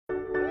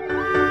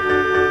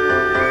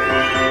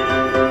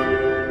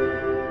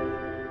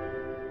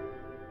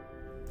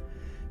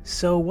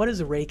So what is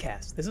a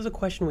raycast? This is a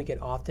question we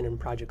get often in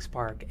Project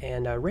Spark,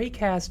 and a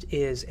raycast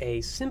is a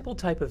simple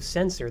type of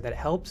sensor that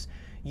helps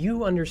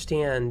you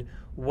understand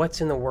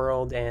what's in the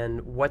world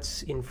and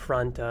what's in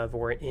front of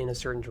or in a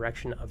certain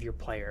direction of your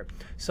player.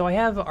 So I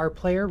have our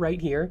player right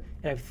here,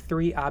 and I have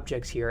three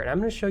objects here, and I'm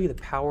going to show you the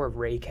power of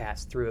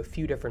raycast through a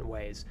few different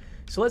ways.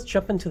 So let's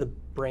jump into the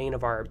brain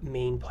of our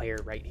main player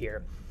right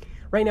here.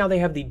 Right now they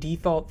have the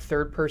default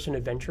third-person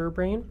adventurer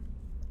brain.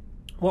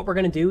 What we're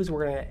going to do is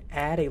we're going to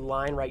add a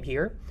line right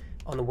here.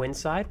 On the Win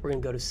side, we're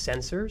going to go to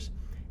Sensors,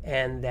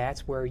 and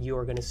that's where you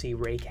are going to see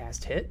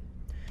Raycast hit.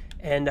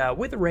 And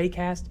with a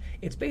raycast,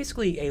 it's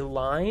basically a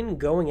line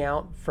going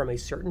out from a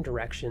certain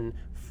direction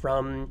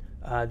from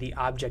the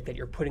object that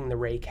you're putting the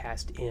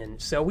raycast in.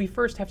 So we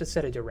first have to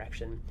set a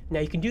direction. Now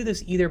you can do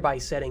this either by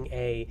setting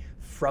a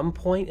from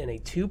point and a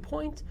to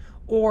point,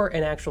 or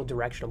an actual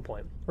directional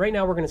point. Right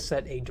now we're going to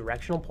set a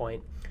directional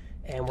point,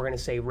 and we're going to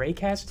say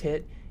raycast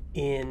hit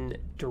in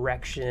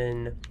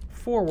direction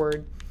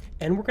forward,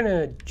 and we're going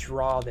to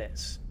draw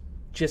this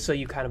just so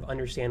you kind of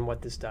understand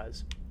what this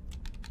does.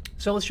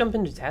 So let's jump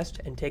into test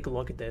and take a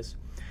look at this.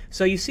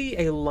 So you see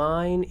a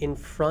line in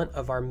front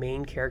of our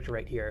main character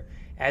right here.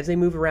 As they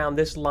move around,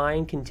 this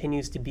line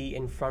continues to be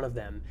in front of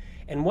them.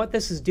 And what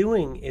this is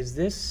doing is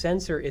this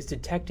sensor is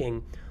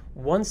detecting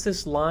once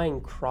this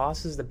line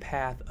crosses the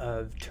path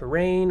of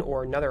terrain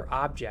or another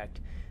object,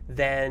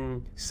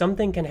 then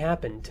something can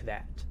happen to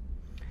that.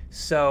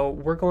 So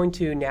we're going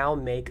to now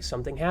make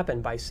something happen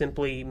by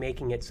simply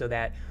making it so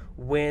that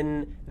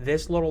when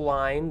this little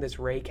line, this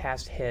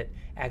raycast hit,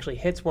 actually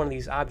hits one of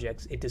these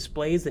objects, it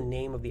displays the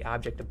name of the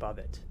object above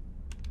it.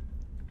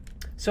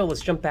 So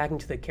let's jump back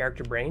into the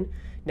character brain.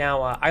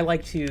 Now I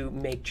like to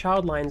make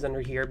child lines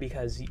under here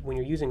because when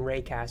you're using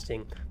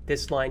raycasting,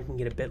 this line can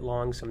get a bit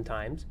long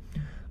sometimes.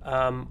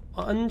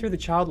 Under the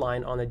child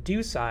line on the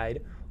do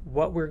side,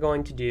 what we're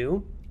going to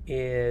do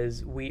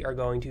is we are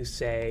going to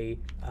say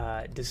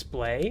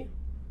display.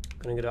 I'm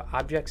going to go to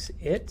objects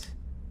it.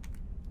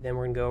 Then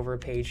we're going to go over a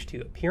page to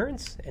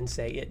appearance and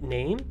say it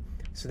name.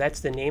 So that's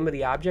the name of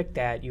the object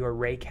that you are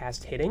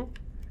raycast hitting.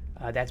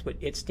 That's what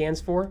it stands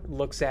for.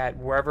 Looks at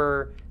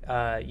wherever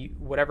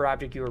whatever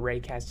object you are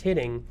raycast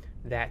hitting,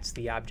 that's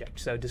the object.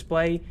 So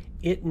display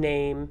it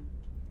name.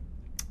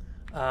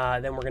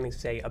 Then we're going to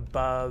say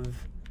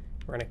above.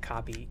 We're going to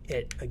copy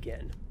it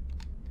again.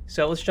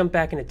 So let's jump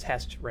back into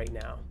test right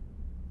now.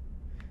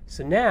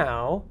 So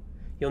now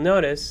you'll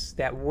notice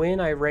that when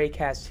I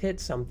raycast hit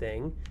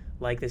something,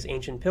 like this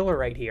ancient pillar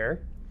right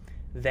here,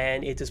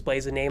 then it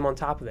displays a name on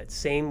top of it.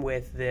 Same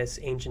with this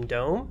ancient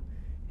dome,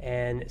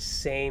 and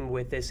same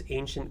with this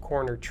ancient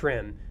corner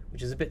trim,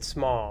 which is a bit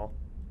small.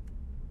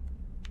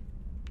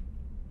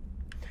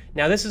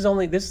 Now this is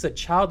a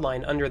child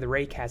line under the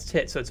raycast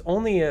hit, so it's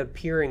only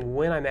appearing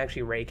when I'm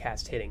actually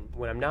raycast hitting.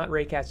 When I'm not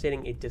raycast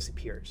hitting, it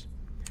disappears.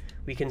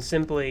 We can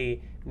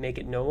simply make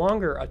it no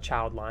longer a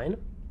child line,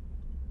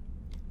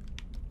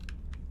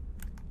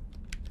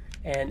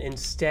 and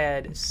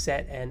instead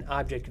set an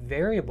object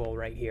variable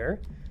right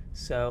here.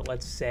 So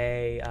let's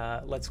say,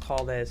 let's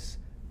call this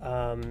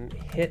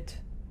hit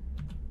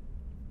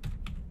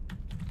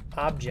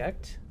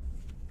object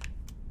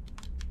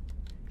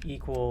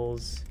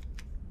equals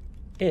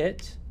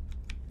it.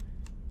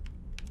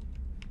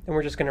 And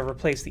we're just going to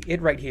replace the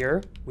it right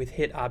here with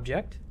hit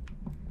object.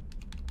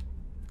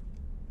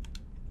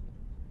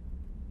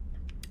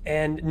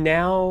 And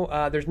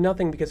now there's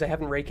nothing because I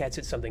haven't raycast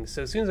hit something.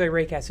 So as soon as I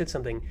raycast hit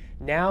something,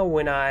 now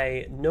when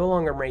I no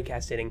longer am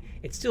raycast hitting,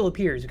 it still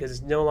appears because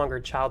it's no longer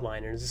a child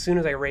line. And as soon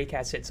as I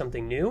raycast hit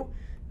something new,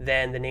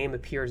 then the name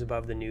appears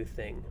above the new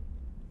thing.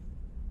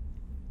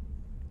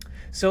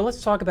 So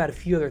let's talk about a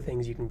few other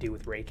things you can do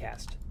with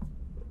raycast.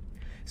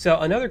 So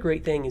another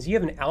great thing is you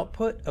have an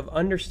output of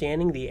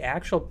understanding the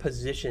actual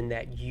position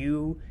that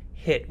you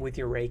hit with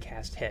your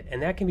raycast hit.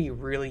 And that can be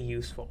really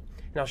useful.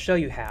 And I'll show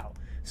you how.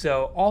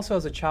 So also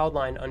as a child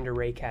line under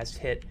raycast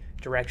hit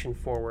direction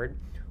forward,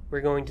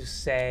 we're going to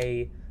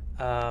say,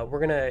 we're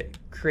going to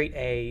create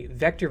a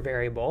vector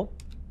variable,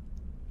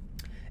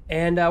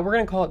 and we're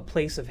going to call it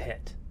place of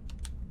hit.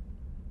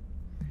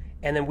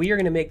 And then we are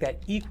going to make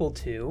that equal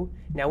to.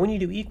 Now when you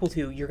do equal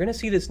to, you're going to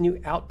see this new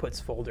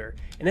outputs folder.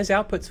 And this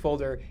outputs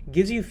folder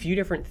gives you a few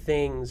different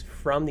things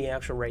from the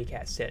actual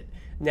raycast hit.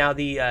 Now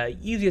the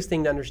easiest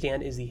thing to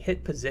understand is the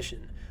hit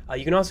position.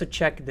 You can also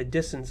check the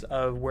distance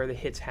of where the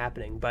hit's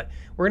happening, but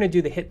we're going to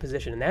do the hit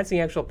position, and that's the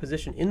actual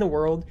position in the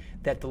world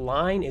that the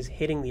line is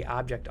hitting the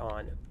object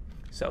on.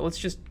 So let's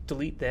just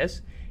delete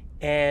this,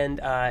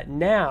 and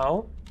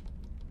now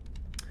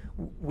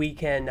we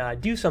can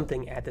do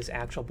something at this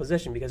actual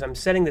position because I'm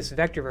setting this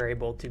vector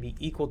variable to be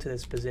equal to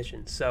this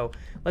position. So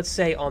let's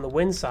say on the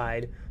Win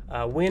side,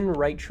 when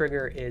right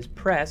trigger is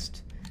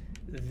pressed,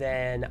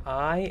 then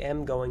I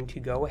am going to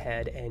go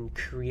ahead and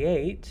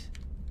create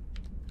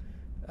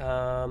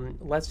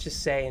let's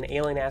just say an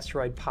alien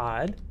asteroid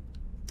pod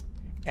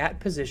at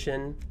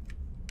position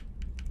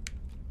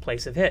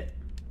place of hit.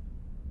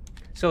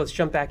 So let's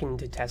jump back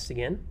into test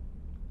again.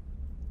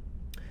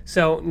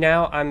 So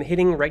now I'm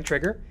hitting right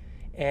trigger,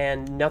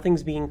 and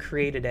nothing's being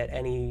created at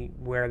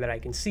anywhere that I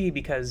can see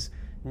because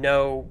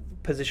no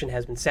position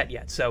has been set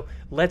yet. So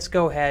let's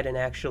go ahead and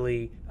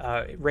actually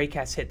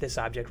raycast hit this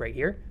object right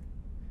here.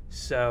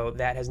 So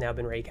that has now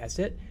been raycast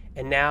hit,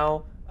 and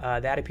now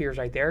that appears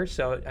right there.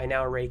 So I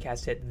now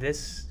raycast hit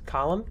this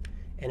column,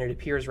 and it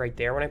appears right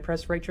there when I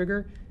press right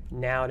trigger.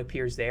 Now it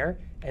appears there,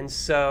 and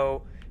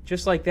so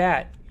just like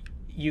that,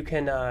 you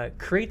can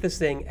create this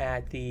thing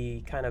at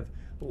the kind of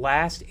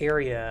last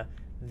area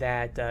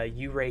that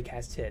you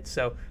raycast hit.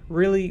 So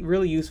really,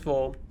 really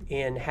useful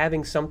in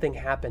having something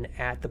happen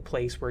at the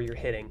place where you're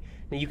hitting.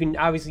 Now you can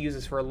obviously use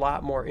this for a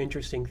lot more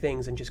interesting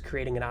things than just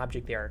creating an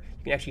object there.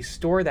 You can actually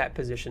store that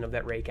position of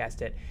that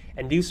raycast hit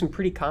and do some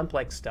pretty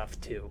complex stuff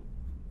too.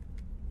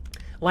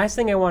 Last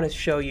thing I want to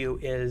show you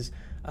is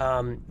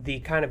the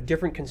kind of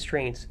different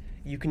constraints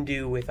you can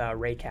do with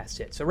raycast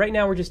hit. So right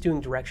now we're just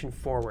doing direction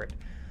forward.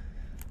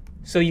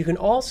 So you can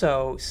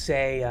also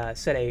say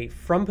set a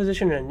from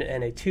position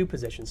and a to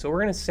position. So we're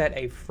going to set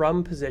a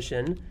from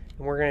position, and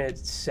we're going to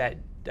set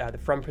the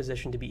from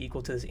position to be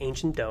equal to this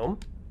ancient dome.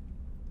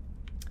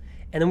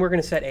 And then we're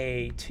going to set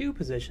a to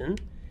position,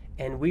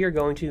 and we are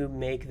going to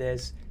make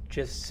this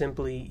just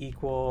simply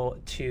equal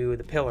to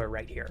the pillar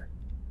right here.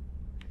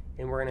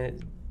 And we're going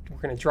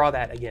to draw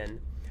that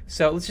again.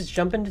 So let's just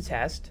jump into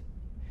test.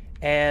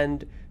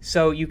 And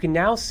so you can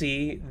now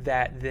see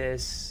that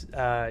this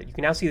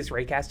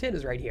raycast hit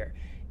is right here.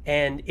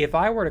 And if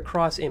I were to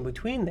cross in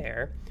between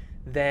there,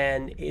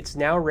 then it's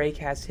now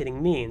raycast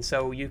hitting me. And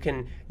so you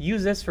can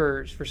use this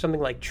for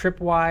something like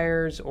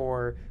tripwires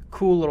or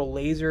cool little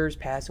lasers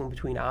passing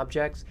between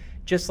objects.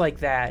 Just like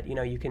that,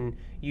 you can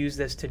use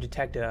this to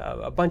detect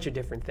a bunch of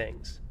different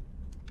things.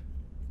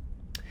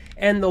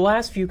 And the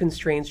last few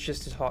constraints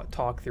just to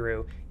talk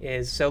through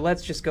is, so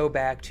let's just go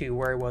back to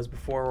where I was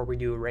before, where we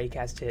do a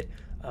raycast hit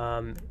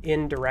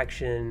in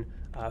direction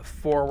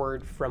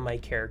forward from my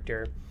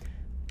character.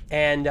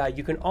 And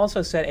you can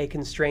also set a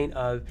constraint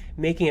of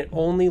making it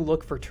only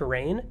look for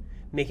terrain,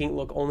 making it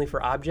look only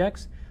for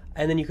objects,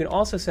 and then you can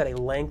also set a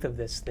length of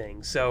this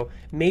thing. So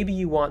maybe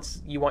you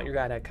want your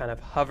guy to kind of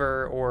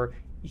hover, or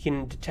you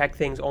can detect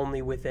things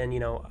only within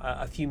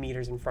a few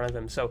meters in front of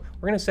them. So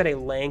we're going to set a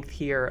length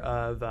here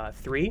of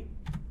 3.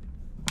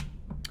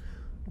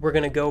 We're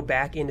going to go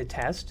back into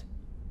test,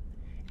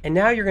 and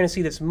now you're going to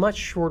see this much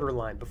shorter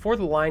line. Before,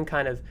 the line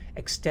kind of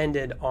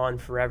extended on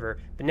forever,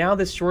 but now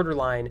this shorter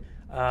line,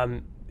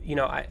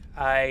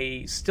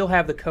 I still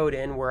have the code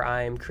in where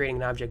I'm creating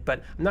an object,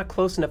 but I'm not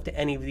close enough to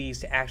any of these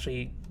to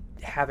actually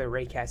have a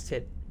raycast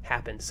hit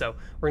happen. So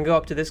we're going to go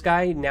up to this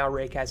guy. Now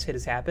raycast hit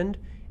has happened,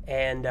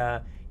 and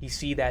you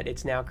see that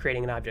it's now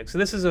creating an object. So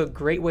this is a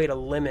great way to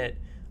limit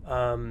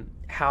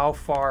how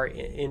far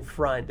in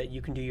front that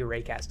you can do your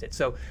raycast hit.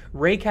 So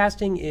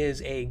raycasting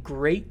is a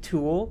great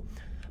tool,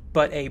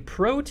 but a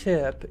pro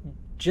tip,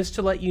 just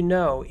to let you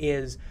know,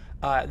 is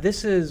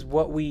this is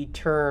what we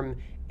term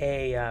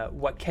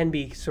what can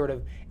be sort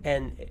of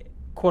an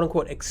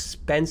quote-unquote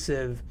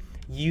expensive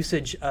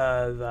usage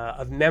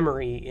of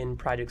memory in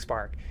Project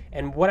Spark.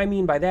 And what I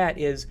mean by that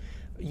is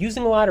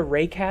using a lot of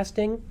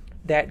raycasting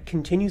that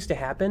continues to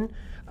happen.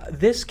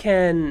 This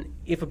can,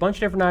 if a bunch of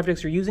different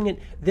objects are using it,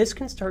 this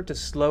can start to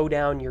slow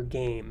down your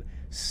game.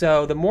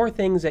 So the more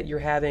things that you're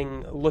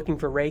having looking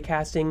for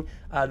raycasting,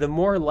 the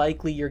more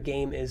likely your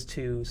game is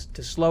to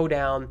slow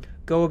down,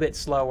 go a bit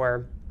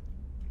slower,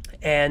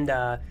 and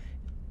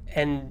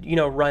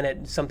run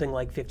at something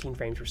like 15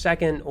 frames per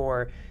second,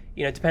 or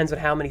it depends on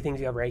how many things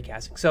you have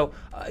raycasting. So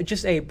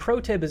just a pro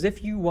tip is,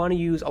 if you want to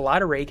use a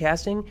lot of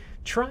raycasting,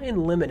 try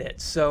and limit it.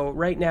 So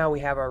right now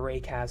we have our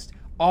raycast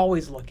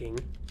always looking.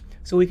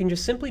 So we can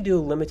just simply do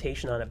a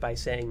limitation on it by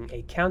saying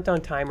a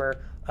countdown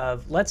timer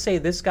of, let's say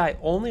this guy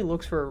only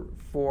looks for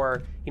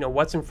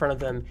what's in front of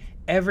them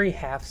every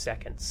half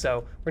second. So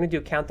we're going to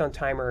do a countdown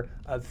timer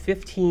of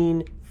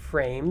 15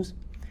 frames,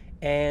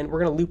 and we're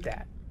going to loop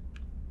that.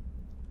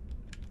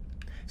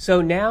 So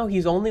now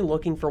he's only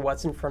looking for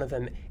what's in front of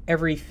him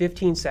every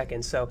 15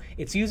 seconds. So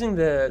it's using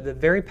the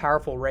very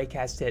powerful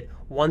raycast hit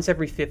once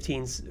every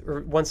 15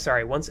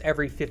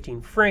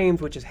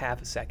 frames, which is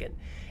half a second.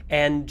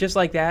 And just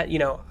like that,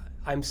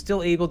 I'm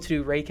still able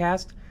to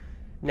raycast.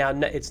 Now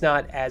it's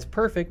not as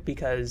perfect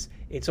because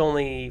it's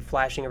only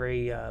flashing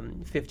every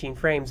 15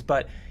 frames,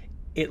 but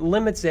it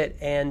limits it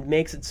and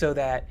makes it so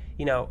that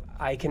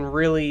I can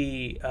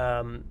really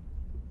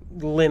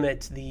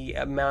limit the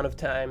amount of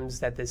times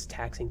that this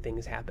taxing thing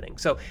is happening.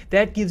 So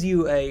that gives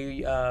you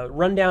a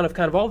rundown of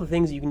kind of all the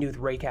things you can do with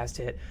raycast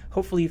hit.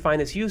 Hopefully you find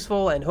this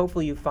useful, and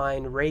hopefully you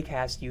find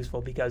raycast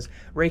useful, because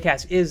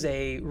raycast is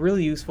a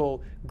really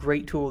useful,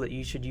 great tool that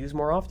you should use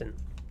more often.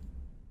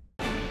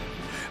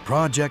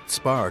 Project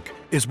Spark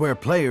is where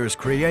players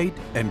create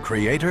and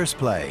creators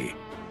play.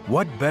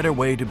 What better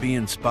way to be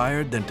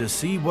inspired than to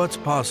see what's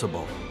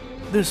possible?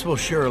 This will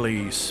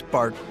surely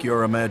spark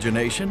your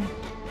imagination.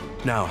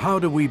 Now, how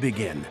do we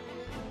begin?